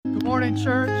morning,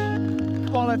 church.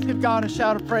 Come on, let's give God a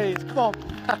shout of praise. Come on.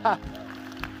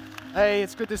 Hey,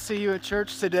 it's good to see you at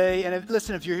church today. And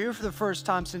listen, if you're here for the first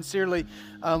time, sincerely,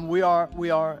 we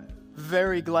are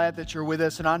very glad that you're with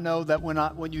us. And I know that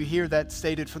when you hear that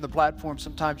stated from the platform,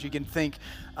 sometimes you can think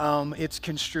it's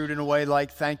construed in a way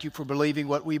like, thank you for believing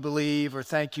what we believe, or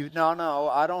thank you. No,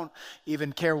 I don't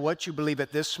even care what you believe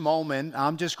at this moment.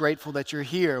 I'm just grateful that you're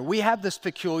here. We have this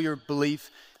peculiar belief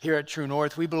here at True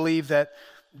North. We believe that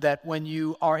when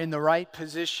you are in the right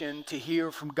position to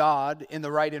hear from God, in the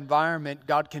right environment,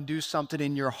 God can do something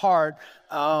in your heart,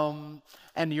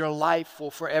 and your life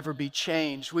will forever be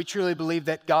changed. We truly believe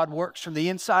that God works from the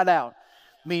inside out,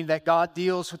 meaning that God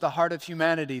deals with the heart of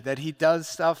humanity, that He does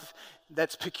stuff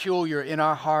that's peculiar in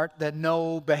our heart that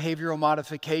no behavioral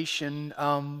modification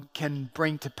can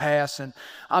bring to pass. And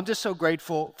I'm just so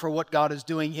grateful for what God is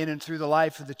doing in and through the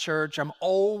life of the church. I'm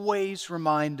always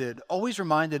reminded,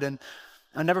 and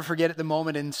I'll never forget at the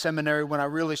moment in seminary when I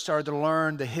really started to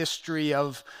learn the history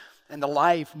of and the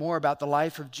life, more about the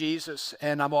life of Jesus.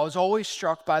 And I was always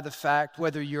struck by the fact,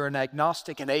 whether you're an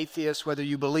agnostic, an atheist, whether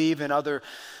you believe in other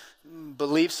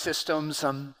belief systems,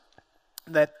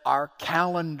 that our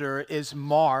calendar is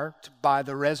marked by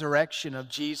the resurrection of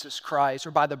Jesus Christ,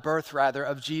 or by the birth, rather,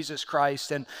 of Jesus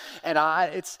Christ. And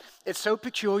it's so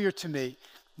peculiar to me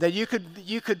that you could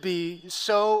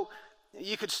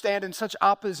stand in such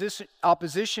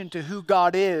opposition to who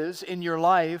God is in your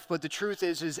life, but the truth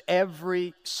is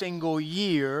every single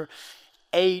year,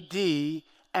 AD,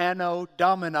 Anno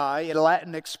Domini, a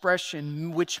Latin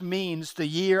expression which means the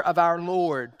year of our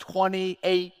Lord,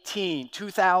 2018,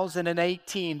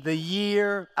 the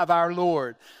year of our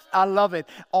Lord. I love it.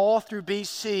 All through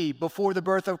BC, before the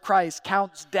birth of Christ,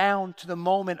 counts down to the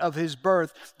moment of His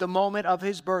birth. The moment of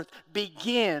His birth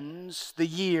begins the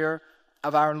year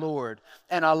of our Lord.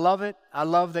 And I love it. I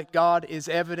love that God is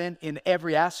evident in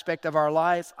every aspect of our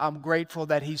lives. I'm grateful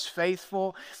that He's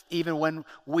faithful even when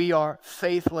we are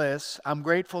faithless. I'm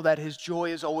grateful that His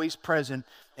joy is always present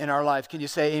in our life. Can you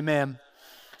say amen?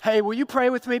 Hey, will you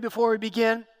pray with me before we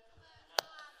begin?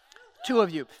 Two of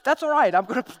you. That's all right. I'm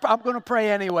gonna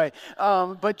pray anyway.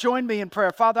 But join me in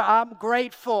prayer. Father, I'm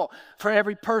grateful for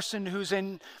every person who's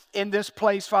in this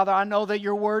place. Father, I know that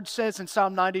your word says in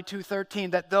Psalm 92:13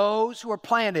 that those who are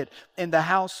planted in the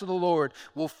house of the Lord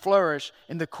will flourish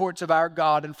in the courts of our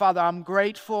God. And Father, I'm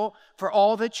grateful for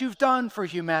all that you've done for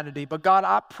humanity. But God,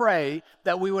 I pray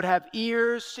that we would have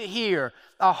ears to hear,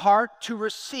 a heart to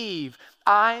receive,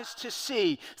 eyes to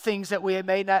see things that we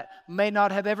may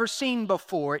not have ever seen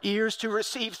before, ears to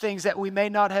receive things that we may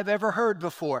not have ever heard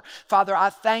before. Father, I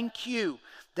thank you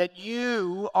that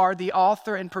you are the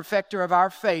author and perfecter of our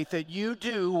faith, that you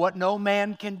do what no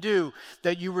man can do,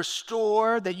 that you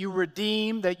restore, that you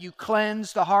redeem, that you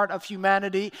cleanse the heart of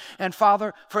humanity. And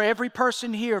Father, for every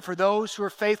person here, for those who are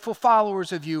faithful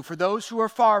followers of you, for those who are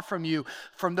far from you,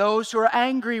 from those who are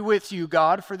angry with you,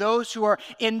 God, for those who are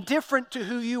indifferent to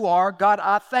who you are, God,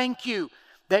 I thank you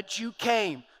that you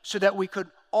came so that we could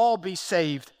all be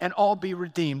saved and all be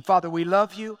redeemed. Father, we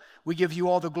love you. We give you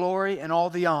all the glory and all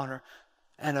the honor.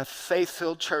 And a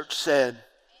faith-filled church said,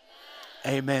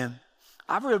 Amen.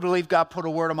 I really believe God put a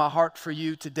word on my heart for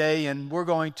you today, and we're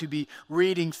going to be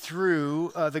reading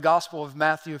through the Gospel of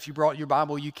Matthew. If you brought your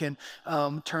Bible, you can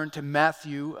turn to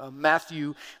Matthew.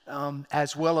 Matthew,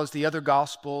 as well as the other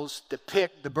Gospels,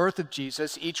 depict the birth of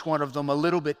Jesus, each one of them a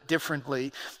little bit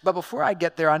differently. But before I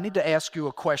get there, I need to ask you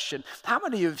a question. How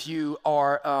many of you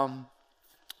are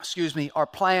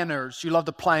planners? You love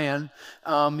to plan.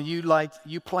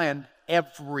 You plan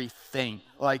everything,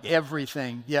 like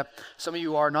everything. Yep. Some of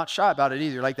you are not shy about it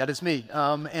either, like that is me.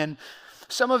 And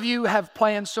some of you have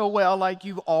planned so well, like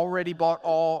you've already bought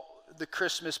all the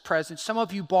Christmas presents. Some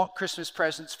of you bought Christmas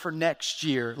presents for next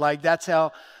year. Like that's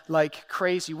how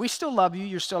crazy. We still love you.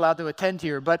 You're still allowed to attend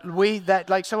here, but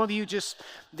some of you this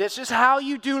is how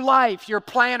you do life. You're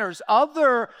planners.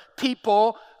 Other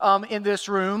people in this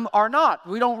room are not.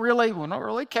 We don't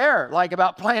really care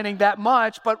about planning that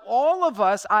much, but all of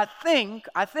us, I think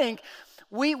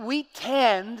we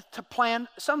tend to plan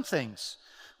some things.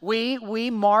 We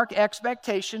mark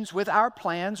expectations with our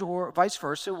plans, or vice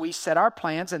versa. We set our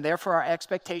plans, and therefore our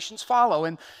expectations follow.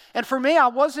 And for me,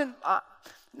 I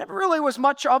never really was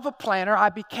much of a planner. I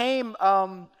became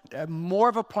more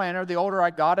of a planner the older I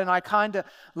got, and I kind of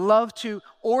love to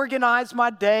organize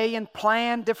my day and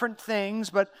plan different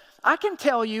things. But I can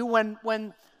tell you when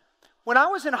I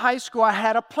was in high school, I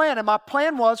had a plan, and my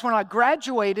plan was when I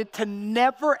graduated to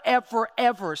never, ever,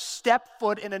 ever step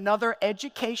foot in another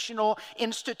educational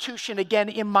institution again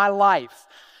in my life.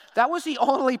 That was the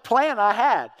only plan I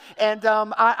had. And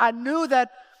I knew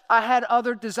that I had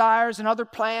other desires and other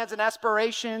plans and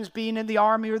aspirations, being in the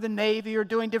Army or the Navy or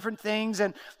doing different things.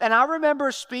 And I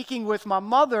remember speaking with my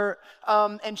mother,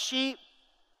 and she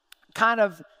kind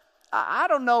of, I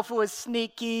don't know if it was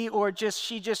sneaky or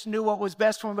she just knew what was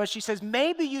best for me, but she says,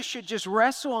 maybe you should just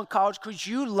wrestle in college because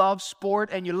you love sport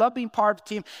and you love being part of the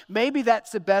team. Maybe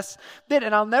that's the best bit.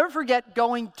 And I'll never forget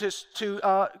going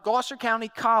to Gloucester County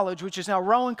College, which is now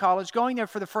Rowan College, going there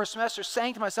for the first semester,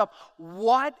 saying to myself,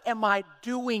 what am I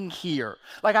doing here?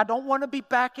 Like, I don't want to be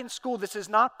back in school. This is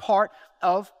not part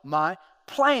of my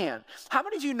plan. How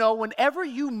many of you know whenever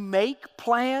you make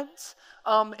plans,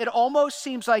 it almost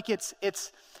seems like it's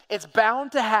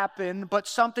bound to happen, but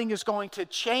something is going to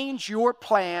change your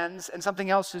plans and something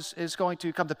else is going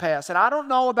to come to pass. And I don't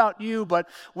know about you, but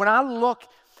when I look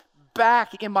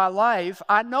back in my life,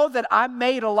 I know that I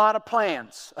made a lot of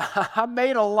plans. I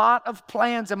made a lot of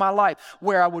plans in my life,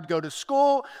 where I would go to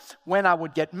school, when I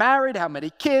would get married, how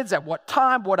many kids, at what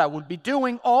time, what I would be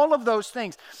doing, all of those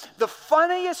things. The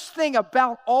funniest thing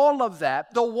about all of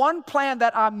that, the one plan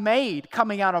that I made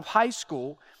coming out of high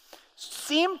school,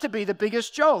 seemed to be the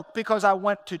biggest joke, because I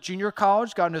went to junior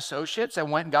college, got an associate's,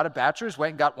 and went and got a bachelor's,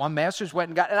 went and got one master's,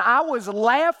 and I was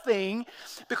laughing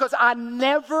because I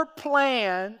never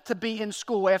planned to be in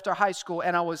school after high school,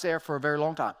 and I was there for a very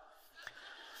long time.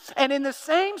 And in the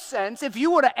same sense, if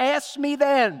you would have asked me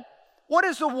then, what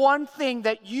is the one thing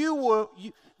that you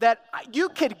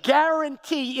could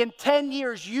guarantee in 10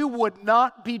 years you would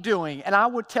not be doing? And I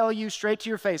would tell you straight to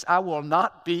your face, I will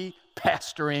not be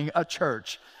pastoring a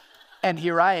church. And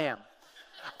here I am.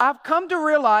 I've come to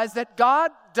realize that God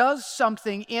does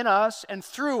something in us and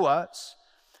through us,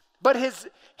 but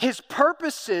his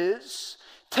purposes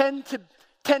tend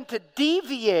to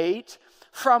deviate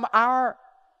from our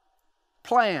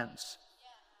plans.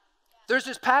 There's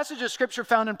this passage of scripture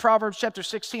found in Proverbs chapter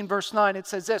 16, verse 9. It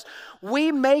says this: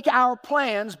 we make our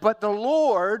plans, but the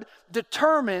Lord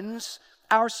determines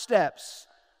our steps.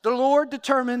 The Lord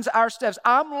determines our steps.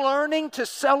 I'm learning to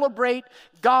celebrate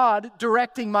God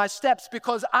directing my steps,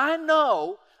 because I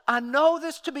know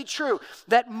this to be true,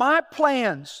 that my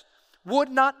plans would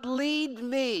not lead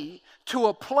me to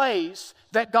a place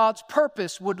that God's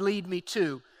purpose would lead me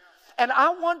to. And I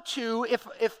want to,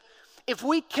 if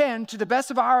we can, to the best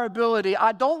of our ability,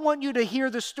 I don't want you to hear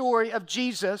the story of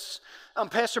Jesus.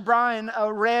 Pastor Brian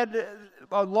read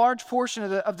a large portion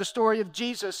of the story of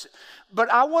Jesus, but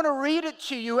I want to read it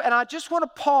to you, and I just want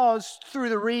to pause through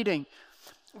the reading,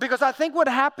 because I think what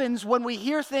happens when we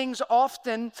hear things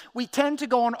often, we tend to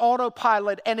go on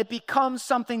autopilot, and it becomes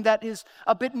something that is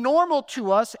a bit normal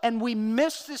to us, and we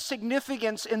miss the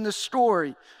significance in the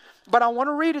story. But I want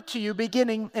to read it to you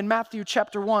beginning in Matthew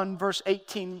chapter 1, verse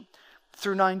 18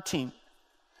 through 19.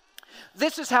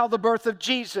 This is how the birth of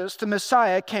Jesus, the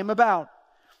Messiah, came about.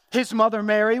 His mother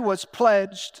Mary was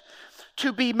pledged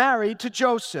to be married to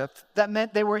Joseph. That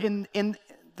meant they were in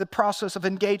the process of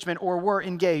engagement, or were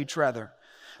engaged rather.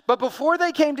 But before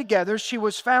they came together, she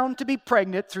was found to be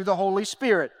pregnant through the Holy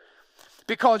Spirit.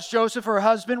 Because Joseph, her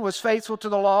husband, was faithful to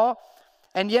the law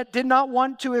and yet did not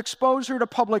want to expose her to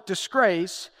public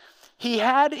disgrace, he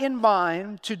had in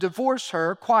mind to divorce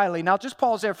her quietly. Now just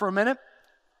pause there for a minute.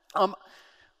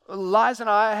 Liza and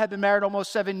I have been married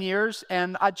almost 7 years,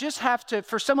 and I just have to,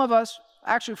 for some of us,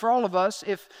 actually for all of us,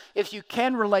 if you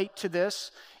can relate to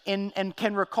this and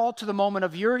can recall to the moment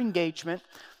of your engagement,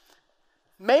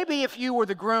 maybe if you were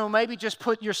the groom, maybe just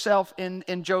put yourself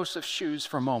in Joseph's shoes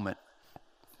for a moment.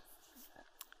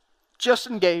 Just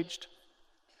engaged.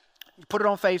 You put it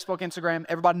on Facebook, Instagram,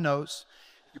 everybody knows.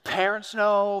 Your parents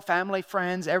know, family,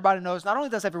 friends, everybody knows. Not only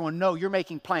does everyone know, you're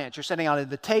making plans. You're sending out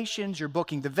invitations, you're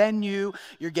booking the venue,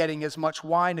 you're getting as much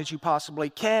wine as you possibly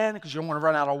can, because you don't want to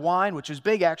run out of wine, which is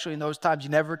big actually in those times. You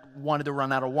never wanted to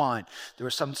run out of wine. There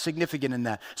was something significant in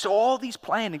that. So all these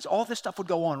plannings, all this stuff would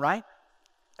go on, right?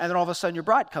 And then all of a sudden your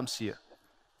bride comes to you.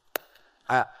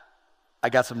 I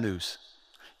got some news.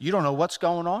 You don't know what's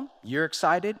going on. You're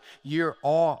excited. You're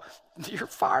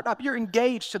fired up. You're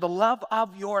engaged to the love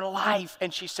of your life.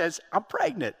 And she says, I'm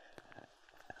pregnant.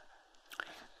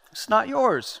 It's not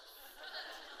yours.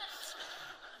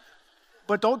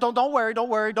 But don't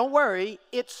worry.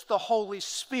 It's the Holy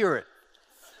Spirit.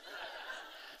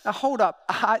 Now hold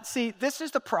up. See, this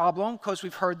is the problem, because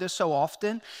we've heard this so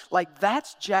often. Like,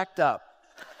 that's jacked up.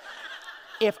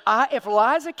 If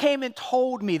Liza came and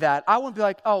told me that, I wouldn't be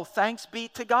like, oh, thanks be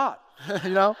to God, you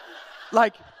know?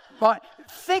 Like,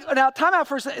 now time out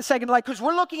for a second, like, because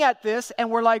we're looking at this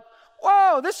and we're like,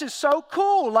 whoa, this is so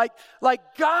cool. Like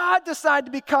God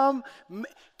decided to come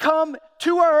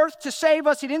to earth to save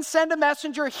us. He didn't send a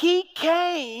messenger. He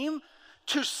came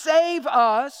to save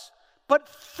us. But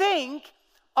think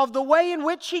of the way in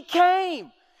which he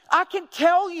came. I can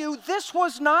tell you this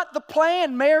was not the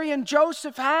plan Mary and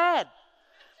Joseph had.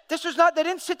 This was not, they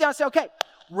didn't sit down and say, okay,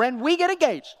 when we get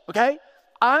engaged, okay,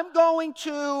 I'm going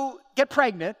to get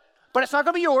pregnant, but it's not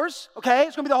going to be yours, okay?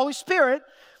 It's going to be the Holy Spirit.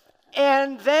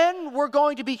 And then we're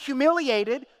going to be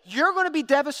humiliated. You're going to be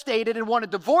devastated and want to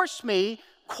divorce me.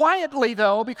 Quietly,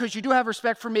 though, because you do have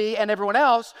respect for me and everyone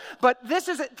else. But this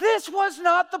was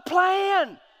not the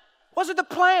plan. Wasn't the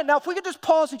plan. Now, if we could just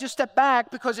pause and just step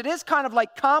back, because it is kind of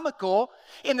like comical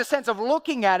in the sense of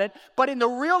looking at it. But in the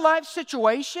real life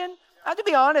situation, I have to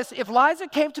be honest, if Liza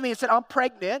came to me and said, I'm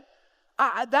pregnant,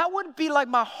 that would be like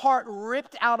my heart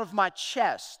ripped out of my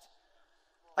chest.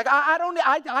 Like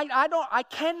I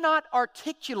cannot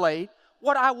articulate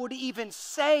what I would even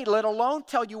say, let alone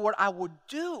tell you what I would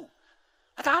do.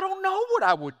 Like I don't know what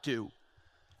I would do.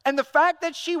 And the fact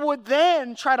that she would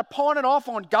then try to pawn it off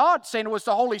on God, saying it was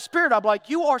the Holy Spirit, I'm like,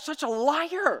 you are such a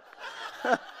liar. Do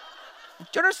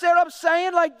you understand what I'm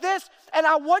saying? Like this, and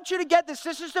I want you to get this.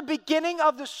 This is the beginning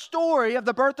of the story of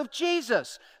the birth of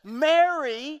Jesus.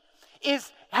 Mary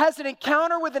has an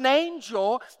encounter with an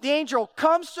angel. The angel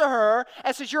comes to her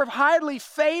and says, you're highly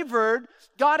favored.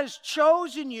 God has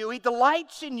chosen you. He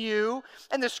delights in you.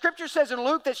 And the scripture says in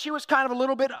Luke that she was kind of a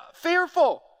little bit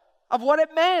fearful of what it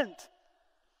meant.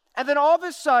 And then all of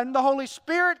a sudden, the Holy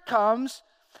Spirit comes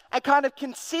and kind of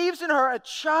conceives in her a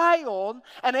child.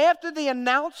 And after the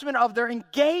announcement of their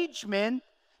engagement,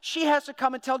 she has to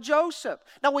come and tell Joseph.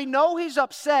 Now, we know he's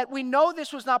upset. We know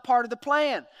this was not part of the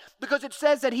plan because it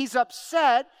says that he's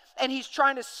upset and he's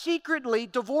trying to secretly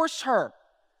divorce her,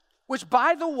 which,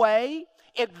 by the way,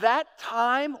 at that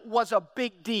time was a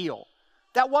big deal.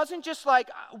 That wasn't just like,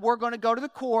 we're going to go to the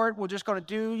court, we're just going to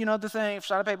do, the thing,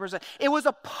 sign the papers. It was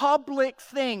a public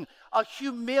thing, a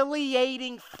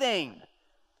humiliating thing.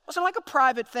 It wasn't like a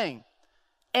private thing.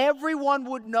 Everyone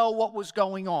would know what was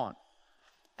going on.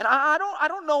 And I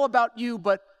don't know about you,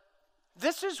 but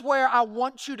this is where I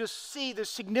want you to see the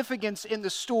significance in the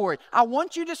story. I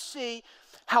want you to see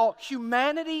how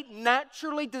humanity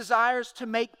naturally desires to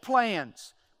make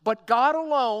plans, but God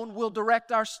alone will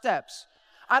direct our steps.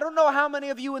 I don't know how many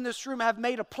of you in this room have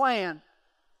made a plan,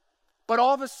 but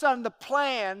all of a sudden the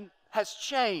plan has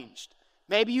changed.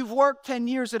 Maybe you've worked 10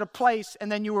 years at a place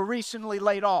and then you were recently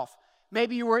laid off.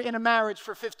 Maybe you were in a marriage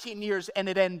for 15 years and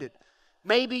it ended.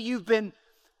 Maybe you've been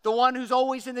the one who's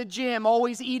always in the gym,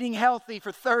 always eating healthy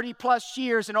for 30 plus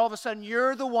years, and all of a sudden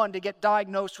you're the one to get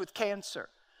diagnosed with cancer.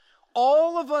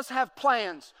 All of us have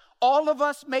plans. All of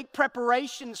us make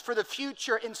preparations for the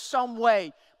future in some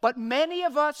way. But many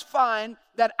of us find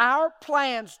that our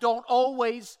plans don't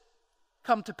always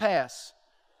come to pass.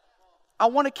 I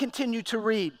want to continue to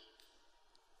read.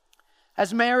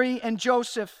 As Mary and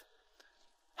Joseph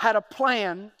had a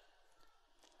plan,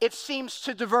 it seems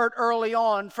to divert early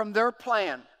on from their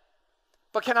plan.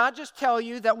 But can I just tell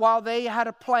you that while they had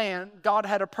a plan, God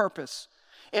had a purpose.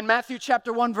 In Matthew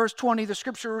chapter 1, verse 20, the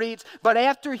scripture reads, but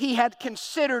after he had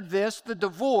considered this, the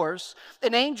divorce,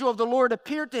 an angel of the Lord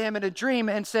appeared to him in a dream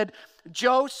and said,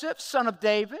 Joseph, son of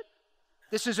David,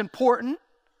 this is important,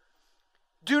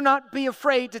 do not be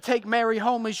afraid to take Mary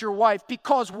home as your wife,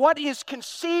 because what is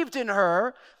conceived in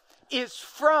her is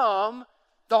from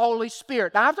the Holy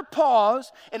Spirit. Now I have to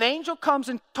pause. An angel comes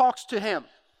and talks to him.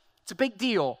 It's a big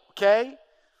deal, okay?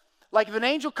 Like if an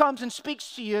angel comes and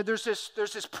speaks to you, there's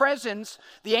this presence.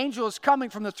 The angel is coming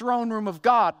from the throne room of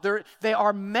God. They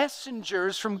are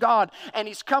messengers from God. And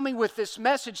he's coming with this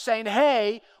message saying,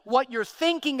 hey, what you're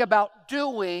thinking about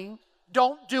doing,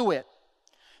 don't do it.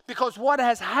 Because what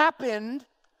has happened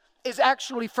is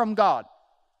actually from God.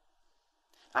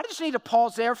 I just need to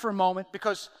pause there for a moment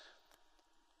because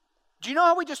do you know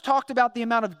how we just talked about the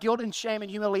amount of guilt and shame and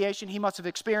humiliation he must have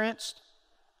experienced?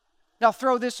 Now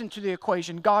throw this into the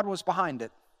equation. God was behind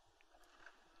it.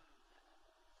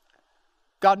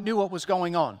 God knew what was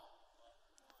going on.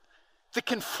 The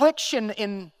confliction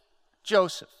in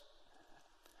Joseph.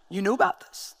 You knew about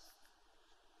this.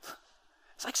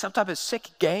 It's like some type of sick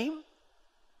game.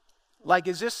 Like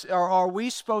are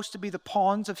we supposed to be the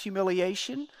pawns of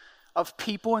humiliation of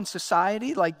people in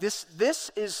society? Like this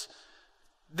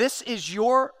is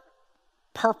your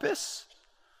purpose?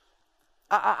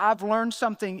 I've learned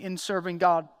something in serving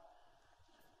God,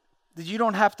 that you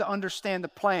don't have to understand the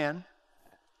plan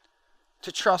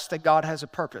to trust that God has a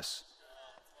purpose.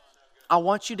 I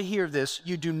want you to hear this.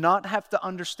 You do not have to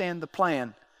understand the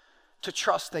plan to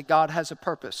trust that God has a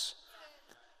purpose.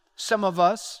 Some of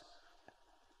us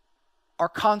are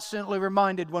constantly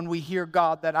reminded when we hear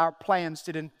God that our plans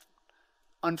didn't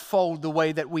unfold the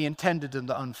way that we intended them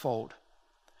to unfold.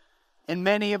 And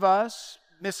many of us,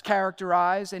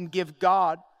 mischaracterize and give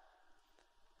God,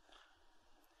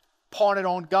 pawn it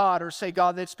on God, or say,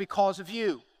 God, it's because of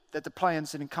you that the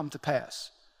plans didn't come to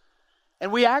pass.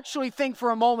 And we actually think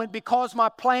for a moment, because my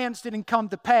plans didn't come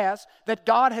to pass, that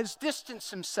God has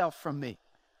distanced himself from me,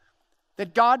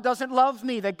 that God doesn't love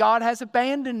me, that God has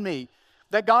abandoned me,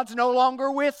 that God's no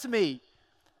longer with me.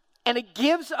 And it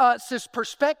gives us this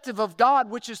perspective of God,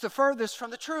 which is the furthest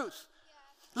from the truth.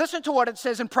 Listen to what it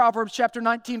says in Proverbs chapter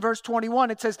 19, verse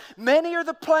 21. It says, many are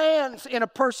the plans in a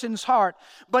person's heart,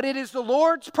 but it is the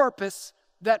Lord's purpose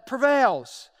that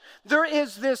prevails. There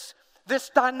is this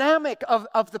dynamic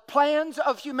of the plans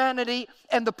of humanity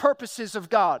and the purposes of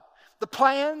God. The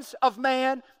plans of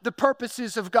man, the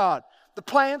purposes of God. The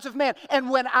plans of man. And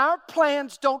when our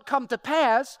plans don't come to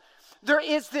pass, there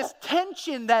is this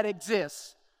tension that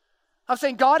exists. I'm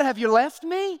saying, God, have you left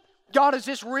me? God, is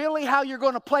this really how you're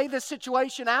going to play this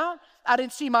situation out? I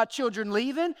didn't see my children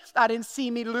leaving. I didn't see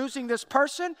me losing this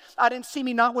person. I didn't see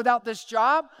me not without this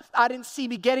job. I didn't see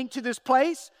me getting to this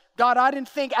place. God, I didn't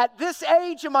think at this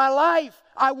age of my life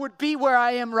I would be where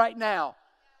I am right now.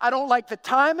 I don't like the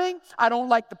timing. I don't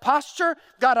like the posture.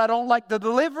 God, I don't like the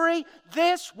delivery.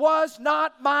 This was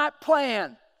not my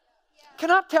plan. Can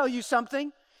I tell you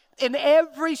something? In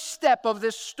every step of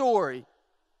this story,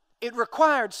 it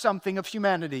required something of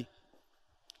humanity.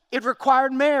 It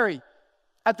required Mary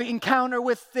at the encounter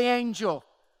with the angel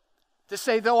to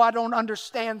say, though I don't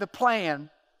understand the plan,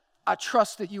 I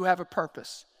trust that you have a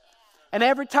purpose. And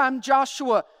every time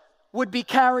Joshua would be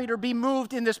carried or be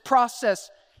moved in this process,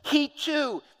 he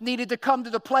too needed to come to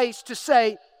the place to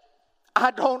say,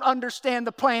 I don't understand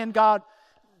the plan, God,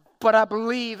 but I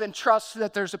believe and trust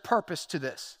that there's a purpose to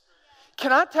this.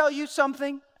 Can I tell you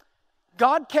something?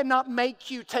 God cannot make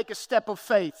you take a step of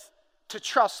faith to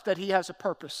trust that he has a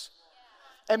purpose.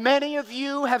 And many of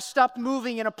you have stopped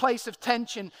moving in a place of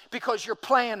tension because your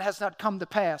plan has not come to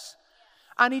pass.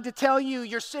 I need to tell you,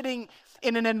 you're sitting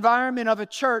in an environment of a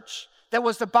church that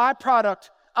was the byproduct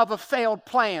of a failed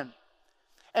plan.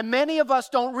 And many of us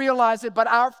don't realize it, but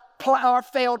our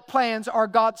failed plans are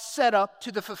God's setup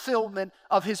to the fulfillment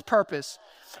of his purpose.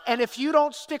 And if you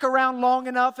don't stick around long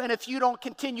enough, and if you don't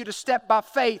continue to step by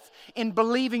faith in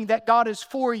believing that God is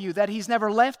for you, that he's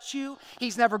never left you,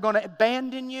 he's never going to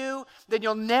abandon you, then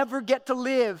you'll never get to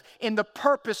live in the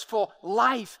purposeful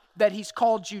life that he's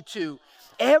called you to.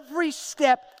 Every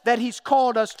step that he's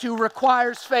called us to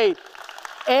requires faith.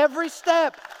 Every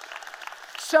step.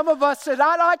 Some of us said,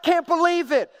 I can't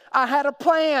believe it. I had a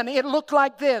plan. It looked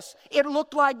like this. It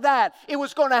looked like that. It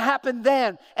was going to happen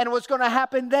then, and it was going to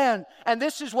happen then. And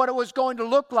this is what it was going to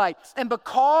look like. And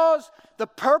because the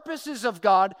purposes of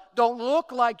God don't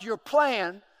look like your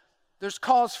plan, there's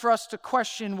cause for us to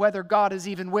question whether God is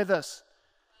even with us.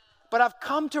 But I've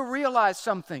come to realize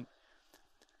something.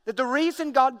 That the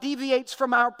reason God deviates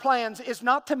from our plans is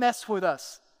not to mess with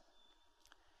us.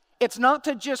 It's not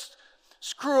to just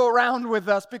screw around with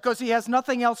us because he has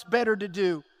nothing else better to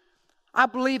do. I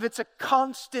believe it's a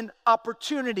constant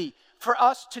opportunity for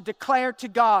us to declare to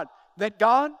God that,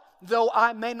 God, though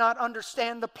I may not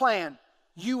understand the plan,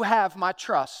 you have my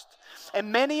trust.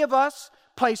 And many of us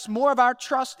place more of our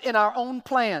trust in our own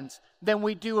plans than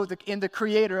we do in the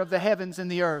creator of the heavens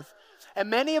and the earth. And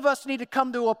many of us need to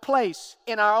come to a place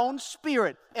in our own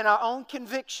spirit, in our own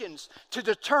convictions, to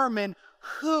determine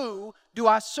who do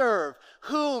I serve?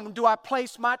 Whom do I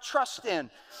place my trust in?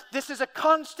 This is a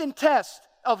constant test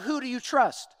of who do you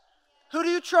trust? Who do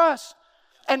you trust?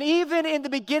 And even in the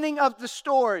beginning of the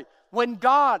story, when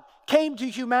God came to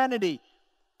humanity,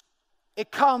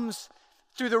 it comes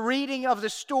through the reading of the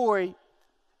story,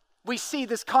 we see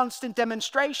this constant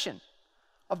demonstration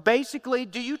of basically,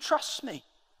 do you trust me?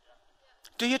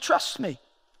 Do you trust me?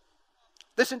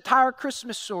 This entire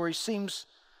Christmas story seems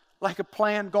like a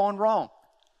plan gone wrong.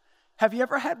 Have you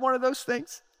ever had one of those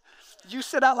things? You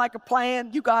set out like a plan,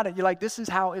 you got it. You're like, this is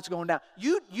how it's going down.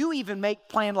 You even make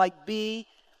plan like B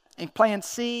and plan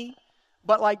C,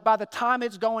 but like by the time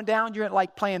it's going down, you're at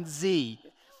like plan Z.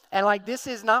 And like this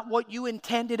is not what you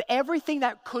intended. Everything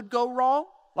that could go wrong,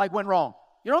 like went wrong.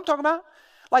 You know what I'm talking about?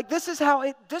 Like this is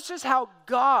how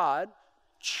God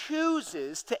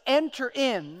chooses to enter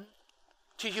in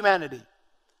to humanity.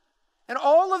 And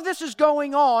all of this is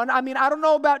going on. I mean, I don't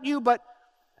know about you, but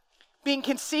being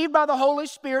conceived by the Holy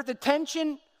Spirit, the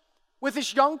tension with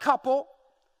this young couple,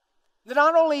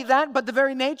 not only that, but the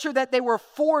very nature that they were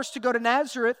forced to go to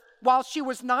Nazareth while she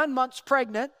was 9 months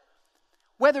pregnant.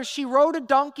 Whether she rode a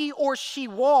donkey or she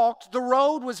walked, the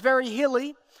road was very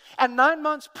hilly. And 9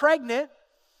 months pregnant,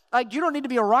 like you don't need to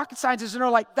be a rocket scientist to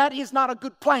know, like that is not a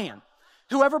good plan.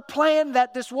 Whoever planned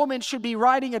that this woman should be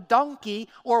riding a donkey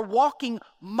or walking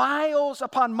miles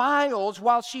upon miles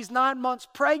while she's 9 months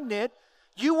pregnant,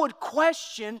 you would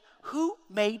question who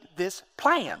made this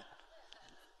plan.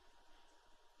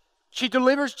 She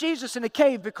delivers Jesus in a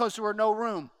cave because there was no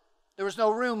room. There was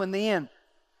no room in the inn.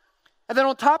 And then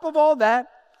on top of all that,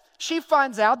 she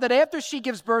finds out that after she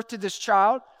gives birth to this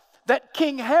child, that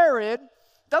King Herod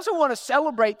doesn't want to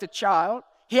celebrate the child.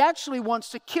 He actually wants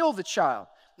to kill the child.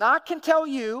 Now, I can tell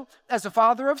you, as a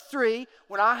father of 3,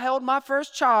 when I held my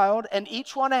first child and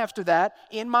each one after that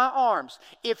in my arms,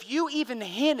 if you even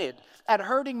hinted at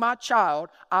hurting my child,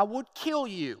 I would kill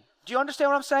you. Do you understand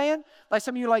what I'm saying? Like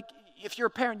some of you, like, if you're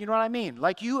a parent, you know what I mean?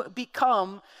 Like, you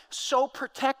become so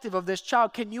protective of this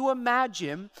child. Can you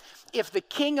imagine if the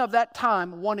king of that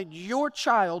time wanted your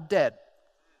child dead?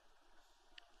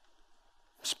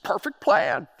 It's a perfect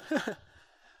plan.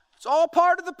 It's all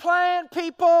part of the plan,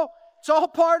 people. It's all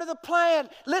part of the plan.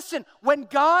 Listen, when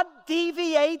God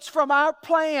deviates from our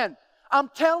plan, I'm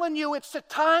telling you, it's a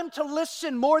time to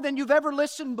listen more than you've ever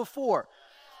listened before.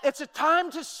 It's a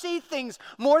time to see things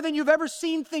more than you've ever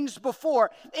seen things before.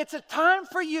 It's a time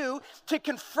for you to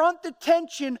confront the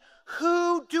tension,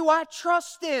 who do I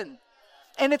trust in?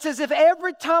 And it's as if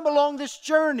every time along this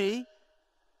journey,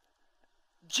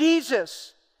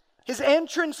 Jesus, his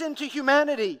entrance into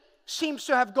humanity, seems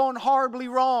to have gone horribly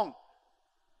wrong.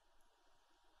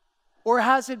 Or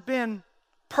has it been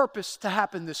purposed to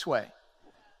happen this way?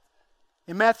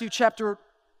 In Matthew chapter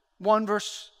 1,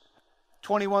 verse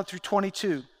 21 through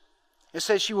 22, it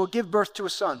says, "She will give birth to a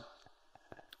son,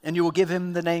 and you will give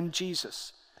him the name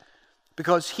Jesus,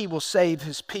 because he will save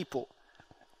his people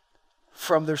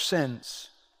from their sins."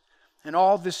 And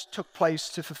all this took place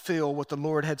to fulfill what the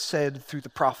Lord had said through the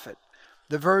prophet.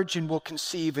 "The virgin will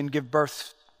conceive and give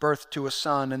birth to a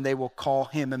son, and they will call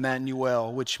him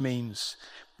Emmanuel," which means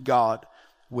God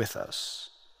with us.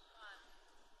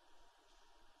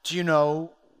 Do you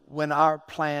know, when our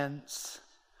plans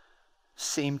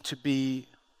seem to be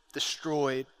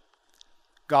destroyed,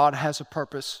 God has a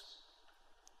purpose.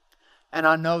 And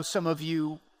I know some of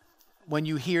you, when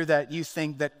you hear that, you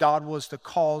think that God was the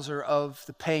causer of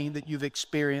the pain that you've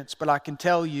experienced. But I can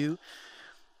tell you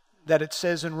that it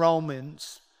says in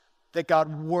Romans that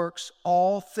God works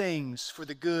all things for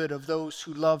the good of those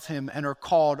who love him and are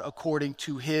called according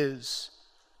to his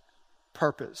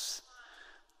purpose.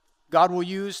 God will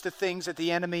use the things that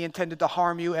the enemy intended to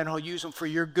harm you, and he'll use them for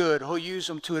your good. He'll use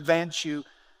them to advance you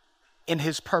in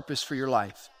his purpose for your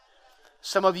life.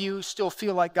 Some of you still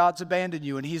feel like God's abandoned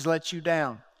you and he's let you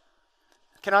down.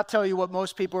 Can I tell you what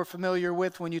most people are familiar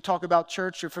with when you talk about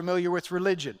church? They're familiar with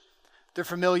religion. They're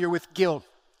familiar with guilt,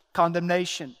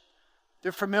 condemnation.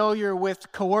 They're familiar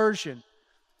with coercion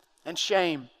and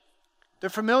shame. They're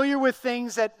familiar with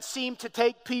things that seem to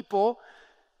take people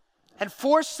and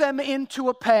force them into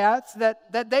a path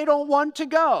that they don't want to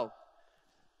go.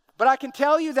 But I can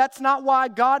tell you that's not why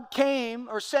God came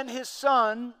or sent his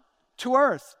son to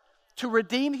earth, to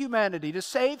redeem humanity, to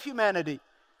save humanity.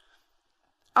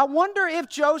 I wonder if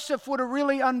Joseph would have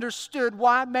really understood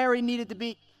why Mary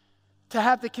needed to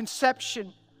have the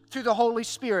conception through the Holy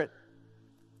Spirit.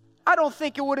 I don't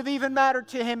think it would have even mattered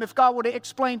to him if God would have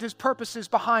explained his purposes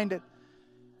behind it.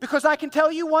 Because I can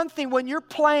tell you one thing, when your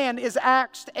plan is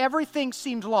axed, everything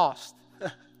seems lost.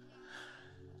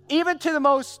 Even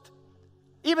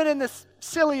in the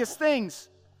silliest things.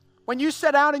 When you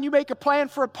set out and you make a plan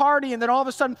for a party and then all of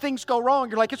a sudden things go wrong,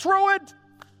 you're like, it's ruined.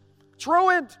 It's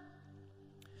ruined.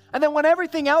 And then when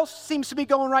everything else seems to be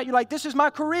going right, you're like, this is my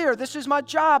career, this is my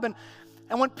job.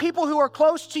 And when people who are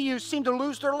close to you seem to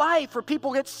lose their life, or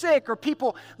people get sick, or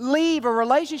people leave, or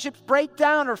relationships break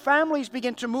down, or families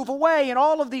begin to move away, and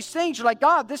all of these things, you're like,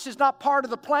 God, this is not part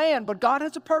of the plan, but God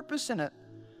has a purpose in it.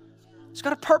 It's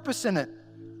got a purpose in it.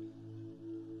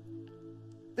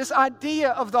 This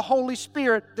idea of the Holy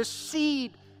Spirit, the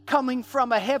seed coming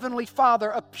from a heavenly Father,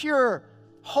 a pure,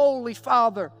 holy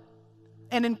Father,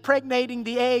 and impregnating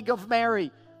the egg of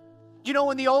Mary. You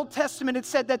know, in the Old Testament, it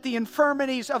said that the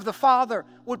infirmities of the father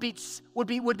would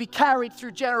be carried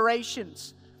through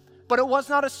generations. But it was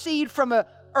not a seed from an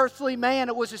earthly man.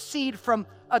 It was a seed from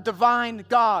a divine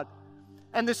God.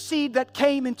 And the seed that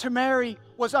came into Mary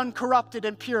was uncorrupted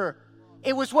and pure.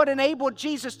 It was what enabled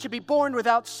Jesus to be born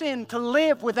without sin, to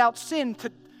live without sin,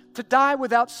 to die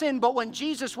without sin. But when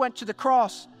Jesus went to the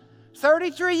cross,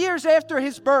 33 years after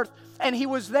his birth, and he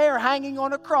was there hanging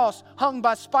on a cross, hung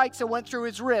by spikes that went through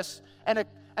his wrists, and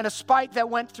a spike that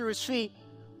went through his feet.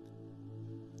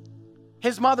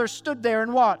 His mother stood there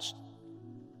and watched.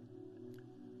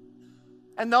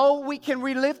 And though we can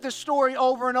relive the story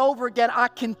over and over again, I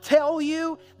can tell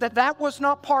you that that was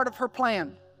not part of her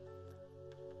plan.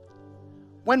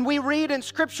 When we read in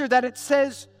Scripture that it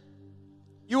says,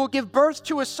 you will give birth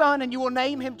to a son and you will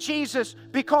name him Jesus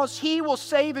because he will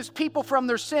save his people from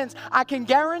their sins. I can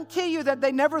guarantee you that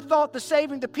they never thought the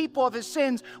saving the people of his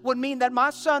sins would mean that my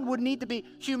son would need to be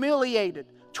humiliated,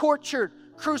 tortured,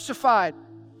 crucified,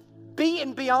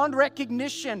 beaten beyond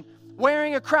recognition,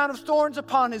 wearing a crown of thorns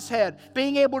upon his head,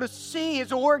 being able to see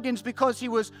his organs because he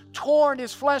was torn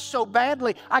his flesh so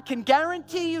badly. I can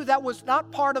guarantee you that was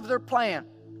not part of their plan.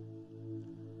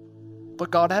 But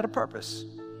God had a purpose.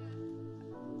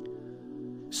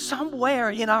 Somewhere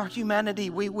in our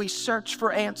humanity, we search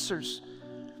for answers.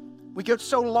 We get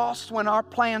so lost when our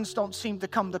plans don't seem to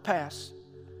come to pass.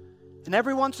 And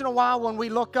every once in a while when we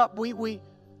look up,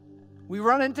 we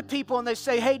run into people and they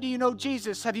say, hey, do you know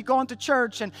Jesus? Have you gone to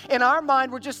church? And in our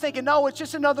mind, we're just thinking, no, it's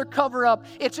just another cover-up.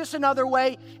 It's just another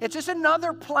way. It's just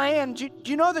another plan. Do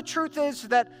you know the truth is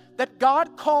that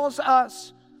God calls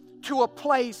us to a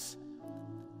place.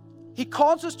 He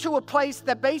calls us to a place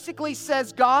that basically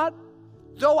says, God,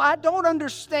 though I don't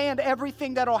understand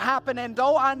everything that will happen, and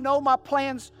though I know my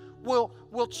plans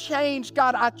will change,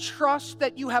 God, I trust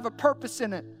that you have a purpose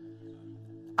in it.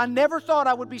 I never thought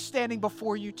I would be standing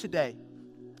before you today.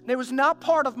 It was not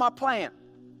part of my plan.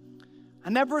 I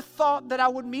never thought that I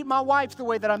would meet my wife the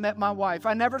way that I met my wife.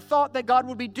 I never thought that God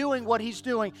would be doing what he's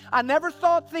doing. I never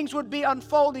thought things would be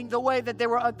unfolding the way that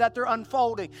they're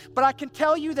unfolding. But I can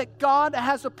tell you that God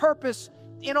has a purpose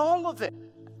in all of it.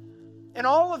 In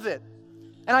all of it.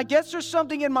 And I guess there's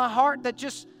something in my heart that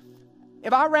just,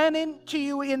 if I ran into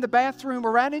you in the bathroom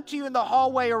or ran into you in the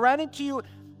hallway or ran into you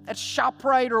at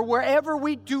ShopRite or wherever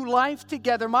we do life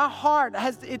together, my heart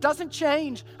it doesn't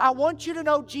change. I want you to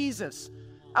know Jesus.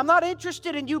 I'm not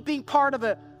interested in you being part of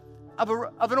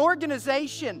an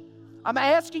organization. I'm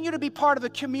asking you to be part of a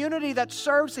community that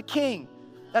serves the King,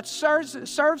 that serves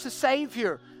the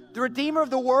Savior, the Redeemer of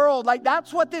the world. Like,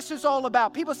 that's what this is all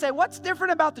about. People say, what's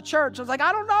different about the church? I was like,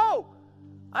 I don't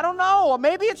know. Or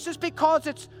maybe it's just because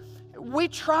we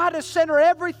try to center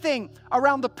everything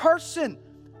around the person,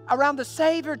 around the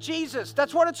Savior, Jesus.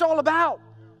 That's what it's all about.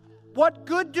 What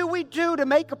good do we do to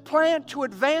make a plan to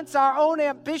advance our own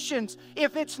ambitions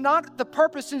if it's not the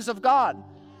purposes of God?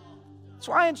 That's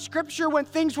why in Scripture, when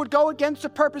things would go against the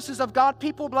purposes of God,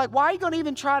 people would be like, why are you going to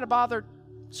even try to bother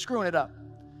screwing it up?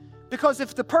 Because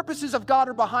if the purposes of God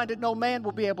are behind it, no man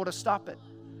will be able to stop it.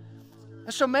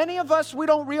 And so many of us, we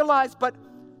don't realize, but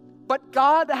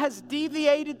God has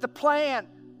deviated the plan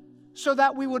so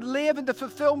that we would live in the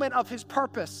fulfillment of his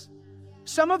purpose.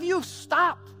 Some of you have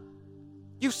stopped.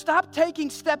 You've stopped taking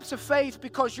steps of faith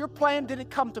because your plan didn't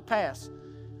come to pass.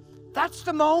 That's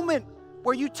the moment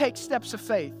where you take steps of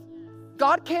faith.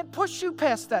 God can't push you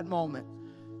past that moment.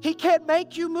 He can't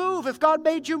make you move. If God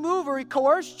made you move or he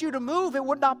coerced you to move, it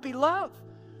would not be love.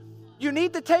 You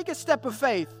need to take a step of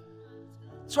faith.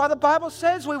 That's why the Bible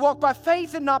says we walk by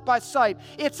faith and not by sight.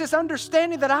 It's this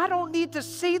understanding that I don't need to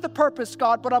see the purpose,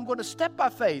 God, but I'm going to step by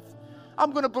faith.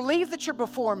 I'm going to believe that you're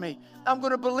before me. I'm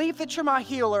going to believe that you're my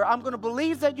healer. I'm going to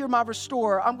believe that you're my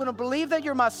restorer. I'm going to believe that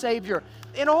you're my Savior.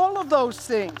 In all of those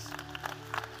things.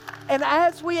 And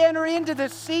as we enter into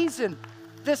this season,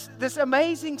 this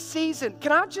amazing season,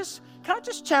 can I just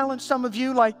challenge some of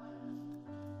you? Like,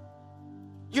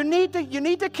 you need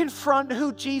to confront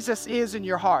who Jesus is in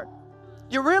your heart.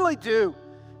 You really do.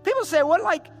 People say,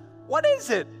 what is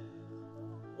it?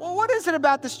 Well, what is it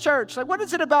about this church? Like, what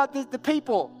is it about the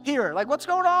people here? Like, what's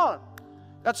going on?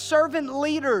 Got servant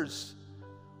leaders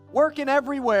working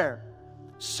everywhere,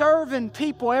 serving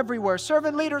people everywhere,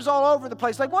 servant leaders all over the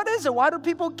place. Like, what is it? Why do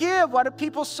people give? Why do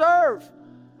people serve?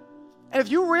 And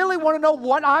if you really want to know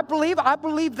what I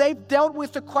believe they've dealt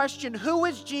with the question, who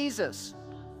is Jesus?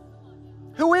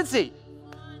 Who is he?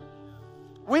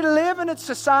 We live in a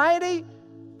society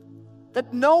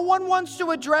that no one wants to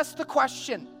address the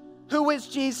question, who is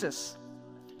Jesus?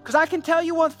 Because I can tell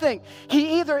you one thing.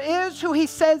 He either is who he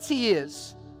says he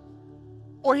is,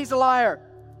 or he's a liar.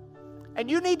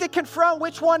 And you need to confront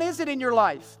which one is it in your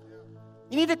life.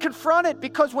 You need to confront it,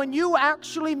 because when you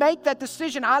actually make that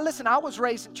decision, I was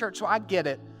raised in church, so I get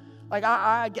it. Like,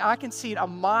 I can see it a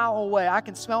mile away. I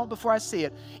can smell it before I see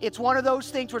it. It's one of those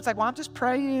things where it's like, well, I'm just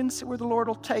praying, see where the Lord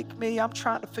will take me. I'm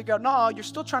trying to figure out. No, you're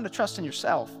still trying to trust in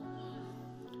yourself.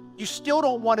 You still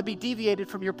don't want to be deviated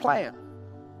from your plan.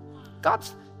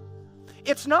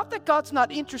 It's not that God's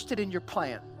not interested in your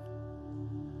plan.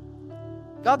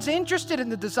 God's interested in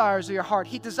the desires of your heart.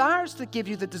 He desires to give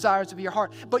you the desires of your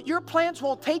heart. But your plans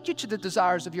won't take you to the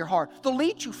desires of your heart. They'll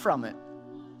lead you from it.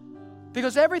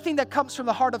 Because everything that comes from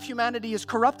the heart of humanity is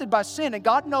corrupted by sin. And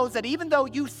God knows that even though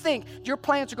you think your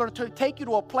plans are going to take you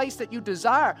to a place that you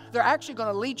desire, they're actually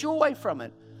going to lead you away from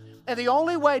it. And the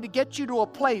only way to get you to a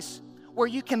place where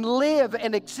you can live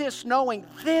and exist knowing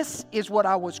this is what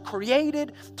I was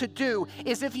created to do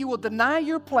is if you will deny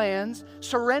your plans,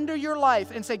 surrender your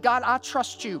life, and say, God, I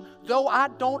trust you. Though I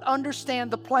don't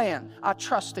understand the plan, I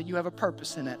trust that you have a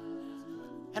purpose in it.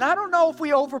 And I don't know if we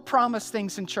overpromise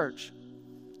things in church.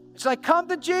 It's like, come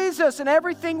to Jesus and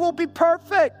everything will be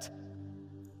perfect.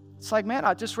 It's like, man,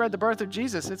 I just read the birth of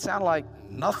Jesus. It sounded like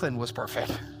nothing was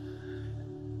perfect. It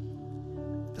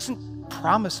doesn't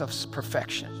promise us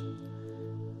perfection.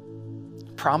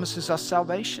 It promises us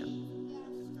salvation.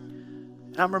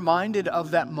 And I'm reminded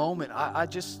of that moment. I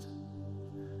just,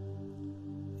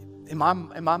 in my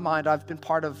mind, I've been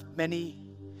part of many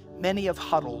of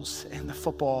huddles in the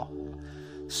football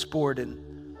sport,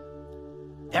 and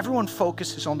everyone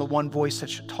focuses on the one voice that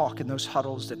should talk in those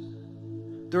huddles. That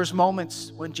there's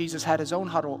moments when Jesus had his own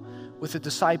huddle with the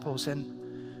disciples and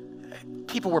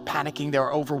people were panicking, they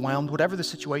were overwhelmed, whatever the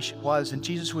situation was, and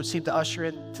Jesus would seem to usher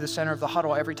into the center of the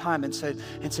huddle every time and say,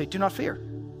 do not fear.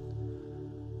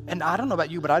 And I don't know about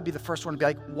you, but I'd be the first one to be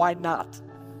like, why not?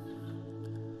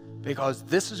 Because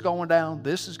this is going down, and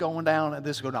this is going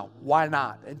down. Why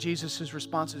not? And Jesus'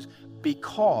 response is,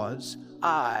 because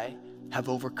I have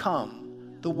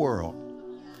overcome the world.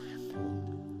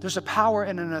 There's a power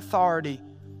and an authority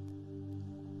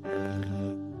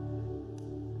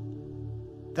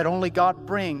that only God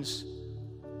brings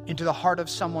into the heart of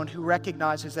someone who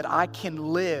recognizes that I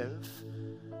can live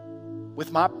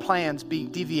with my plans being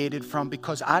deviated from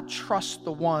because I trust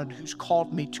the one who's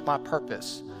called me to my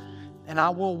purpose. And I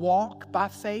will walk by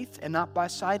faith and not by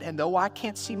sight. And though I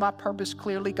can't see my purpose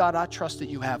clearly, God, I trust that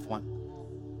you have one.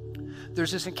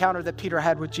 There's this encounter that Peter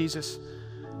had with Jesus,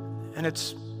 and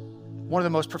it's one of the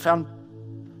most profound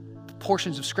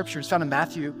portions of Scripture. It's found in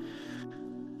Matthew.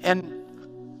 And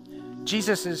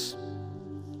Jesus is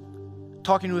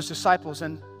talking to his disciples,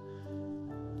 and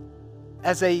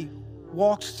as they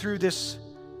walked through this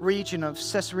region of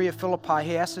Caesarea Philippi,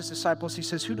 he asked his disciples, he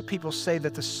says, who do people say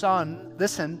that the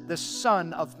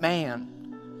Son of Man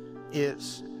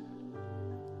is?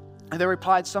 And they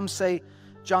replied, some say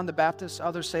John the Baptist,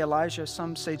 others say Elijah,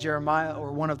 some say Jeremiah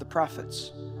or one of the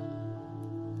prophets.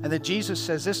 And then Jesus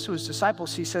says this to his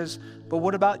disciples. He says, but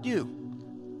what about you?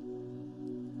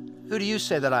 Who do you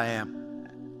say that I am?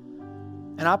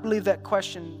 And I believe that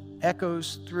question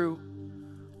echoes through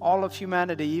all of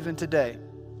humanity even today.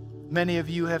 Many of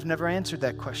you have never answered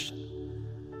that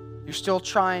question. You're still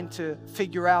trying to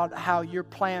figure out how your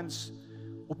plans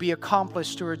will be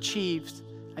accomplished or achieved,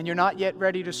 and you're not yet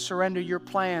ready to surrender your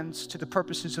plans to the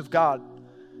purposes of God.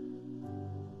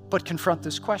 But confront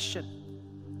this question.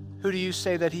 Who do you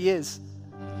say that he is?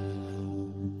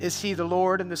 Is he the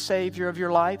Lord and the Savior of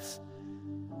your life?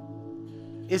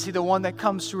 Is he the one that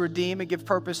comes to redeem and give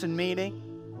purpose and meaning?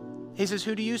 He says,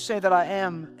 who do you say that I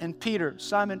am? And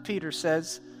Simon Peter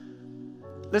says,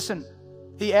 listen,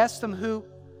 he asked them, who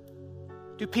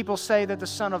do people say that the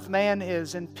Son of Man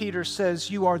is? And Peter says,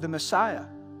 you are the Messiah,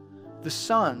 the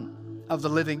Son of the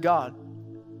living God.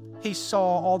 He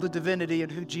saw all the divinity in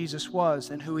who Jesus was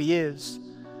and who he is.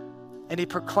 And he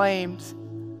proclaimed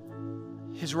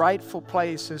his rightful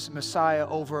place as Messiah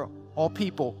over all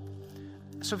people.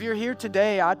 So if you're here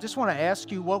today, I just want to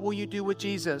ask you, what will you do with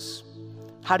Jesus?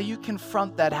 How do you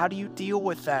confront that? How do you deal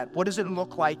with that? What does it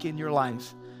look like in your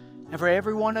life? And for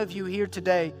every one of you here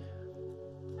today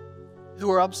who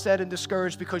are upset and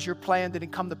discouraged because your plan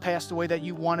didn't come to pass the way that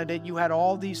you wanted it, you had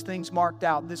all these things marked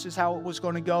out. This is how it was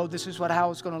going to go. This is how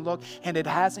it's going to look. And it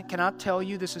hasn't. Can I tell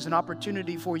you, this is an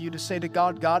opportunity for you to say to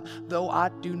God, God, though I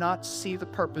do not see the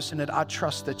purpose in it, I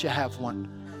trust that you have one.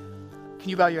 Can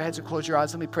you bow your heads and close your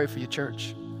eyes? Let me pray for you,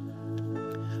 church.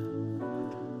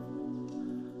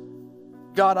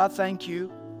 God, I thank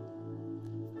you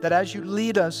that as you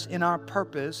lead us in our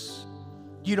purpose,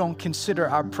 you don't consider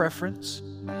our preference.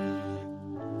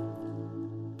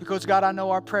 Because, God, I know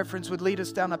our preference would lead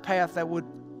us down a path that would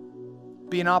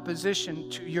be in opposition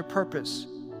to your purpose.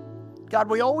 God,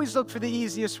 we always look for the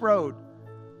easiest road.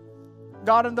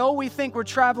 God, and though we think we're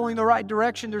traveling the right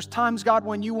direction, there's times, God,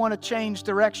 when you want to change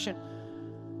direction.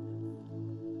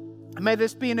 And may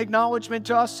this be an acknowledgement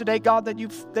to us today, God, that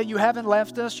you haven't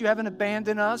left us, you haven't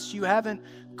abandoned us, you haven't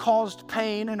caused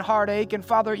pain and heartache. And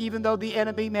Father, even though the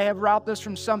enemy may have robbed us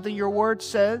from something, your word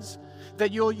says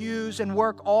that you'll use and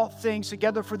work all things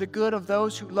together for the good of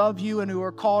those who love you and who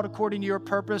are called according to your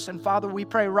purpose. And Father, we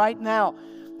pray right now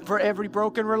for every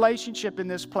broken relationship in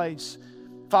this place.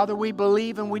 Father, we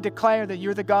believe and we declare that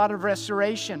you're the God of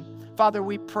restoration. Father,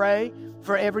 we pray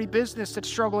for every business that's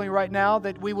struggling right now,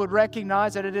 that we would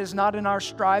recognize that it is not in our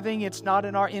striving, it's not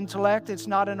in our intellect, it's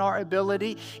not in our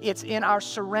ability, it's in our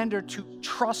surrender to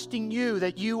trusting you,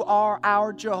 that you are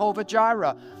our Jehovah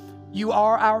Jireh. You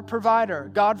are our provider.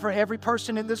 God, for every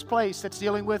person in this place that's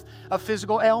dealing with a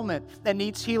physical ailment that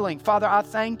needs healing, Father, I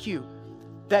thank you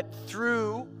that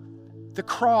through the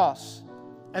cross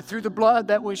and through the blood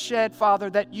that was shed, Father,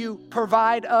 that you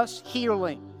provide us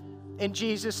healing in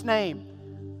Jesus' name.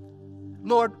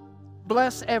 Lord,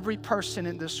 bless every person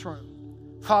in this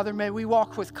room. Father, may we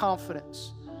walk with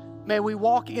confidence. May we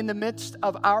walk in the midst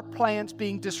of our plans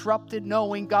being disrupted,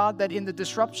 knowing, God, that in the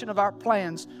disruption of our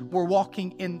plans, we're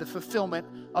walking in the fulfillment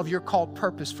of your called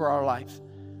purpose for our life.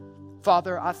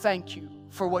 Father, I thank you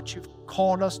for what you've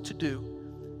called us to do.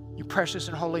 In your precious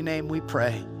and holy name we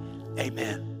pray.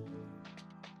 Amen.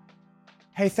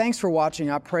 Hey, thanks for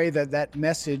watching. I pray that that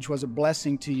message was a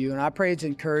blessing to you, and I pray it's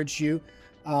encouraged you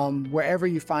wherever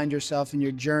you find yourself in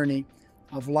your journey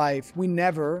of life. We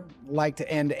never like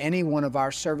to end any one of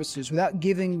our services without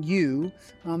giving you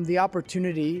the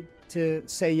opportunity to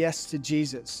say yes to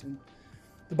Jesus. And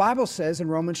the Bible says in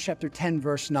Romans chapter 10,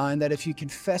 verse 9, that if you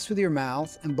confess with your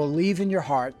mouth and believe in your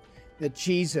heart that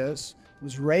Jesus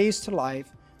was raised to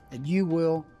life, that you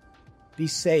will be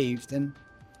saved. And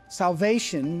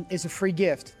salvation is a free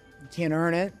gift. You can't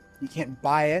earn it. You can't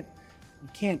buy it. You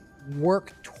can't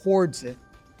work towards it.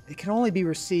 It can only be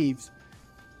received.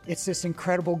 It's this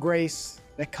incredible grace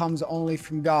that comes only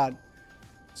from God.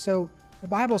 So the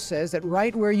Bible says that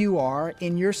right where you are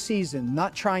in your season,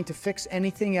 not trying to fix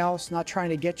anything else, not trying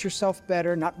to get yourself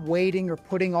better, not waiting or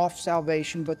putting off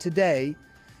salvation, but today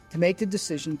to make the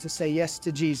decision to say yes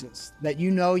to Jesus, that you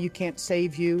know you can't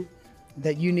save you,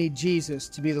 that you need Jesus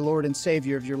to be the Lord and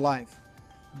Savior of your life.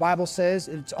 The Bible says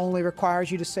it only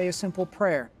requires you to say a simple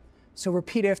prayer. So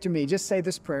repeat after me. Just say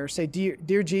this prayer. Say,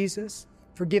 Dear Jesus,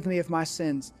 forgive me of my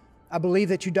sins. I believe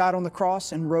that you died on the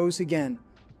cross and rose again.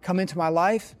 Come into my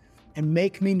life and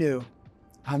make me new.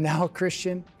 I'm now a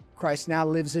Christian. Christ now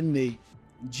lives in me.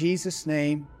 In Jesus'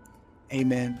 name,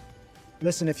 amen.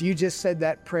 Listen, if you just said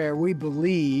that prayer, we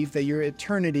believe that your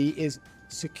eternity is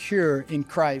secure in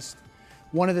Christ.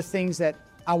 One of the things that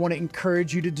I want to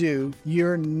encourage you to do,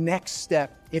 your next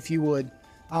step, if you would,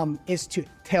 is to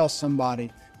tell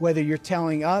somebody. Whether you're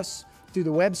telling us through the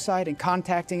website and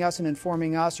contacting us and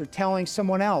informing us, or telling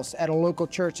someone else at a local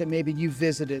church that maybe you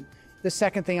visited. The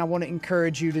second thing I want to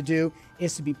encourage you to do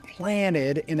is to be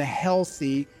planted in a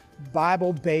healthy,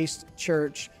 Bible-based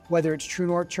church, whether it's True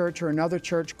North Church or another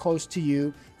church close to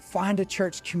you. Find a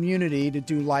church community to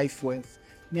do life with.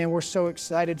 Man, we're so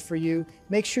excited for you.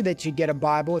 Make sure that you get a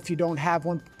Bible. If you don't have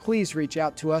one, please reach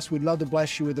out to us. We'd love to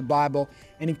bless you with a Bible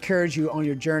and encourage you on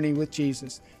your journey with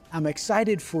Jesus. I'm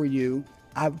excited for you.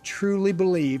 I truly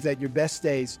believe that your best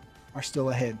days are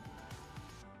still ahead.